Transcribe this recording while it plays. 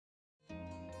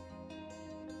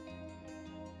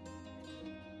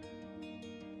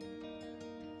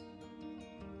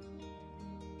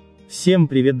Всем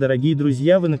привет, дорогие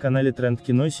друзья, вы на канале Тренд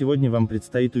Кино. Сегодня вам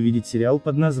предстоит увидеть сериал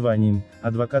под названием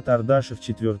 «Адвокат Ардашевъ»,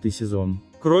 4-й сезон.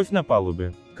 «Кровь на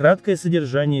палубе». Краткое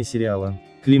содержание сериала.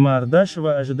 Клима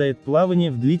Ардашевъа ожидает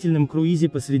плавание в длительном круизе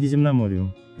по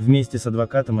Средиземноморью. Вместе с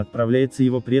адвокатом отправляется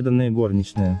его преданная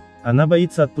горничная. Она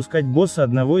боится отпускать босса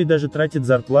одного и даже тратит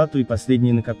зарплату и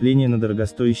последние накопления на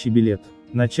дорогостоящий билет.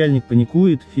 Начальник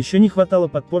паникует, еще не хватало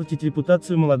подпортить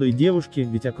репутацию молодой девушки,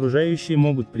 ведь окружающие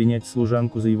могут принять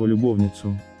служанку за его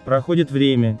любовницу. Проходит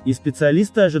время, и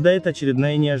специалиста ожидает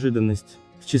очередная неожиданность.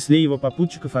 В числе его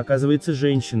попутчиков оказывается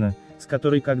женщина, с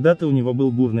которой когда-то у него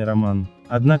был бурный роман.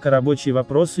 Однако рабочие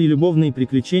вопросы и любовные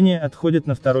приключения отходят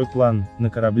на второй план, на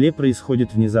корабле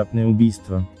происходит внезапное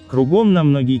убийство. Кругом на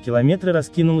многие километры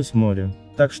раскинулось море.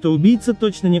 Так что убийце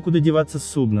точно некуда деваться с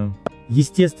судна.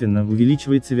 Естественно,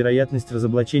 увеличивается вероятность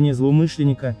разоблачения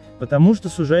злоумышленника, потому что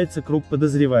сужается круг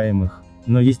подозреваемых.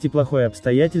 Но есть и плохое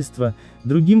обстоятельство: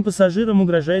 другим пассажирам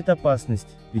угрожает опасность,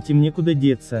 ведь им некуда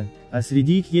деться, а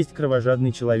среди их есть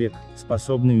кровожадный человек,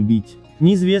 способный убить.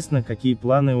 Неизвестно, какие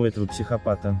планы у этого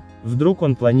психопата. Вдруг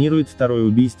он планирует второе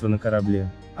убийство на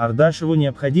корабле. Ардашевъу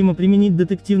необходимо применить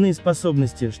детективные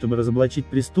способности, чтобы разоблачить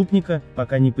преступника,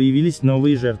 пока не появились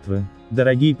новые жертвы.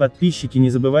 Дорогие подписчики, не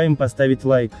забываем поставить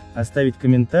лайк, оставить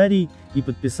комментарий и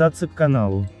подписаться к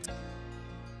каналу.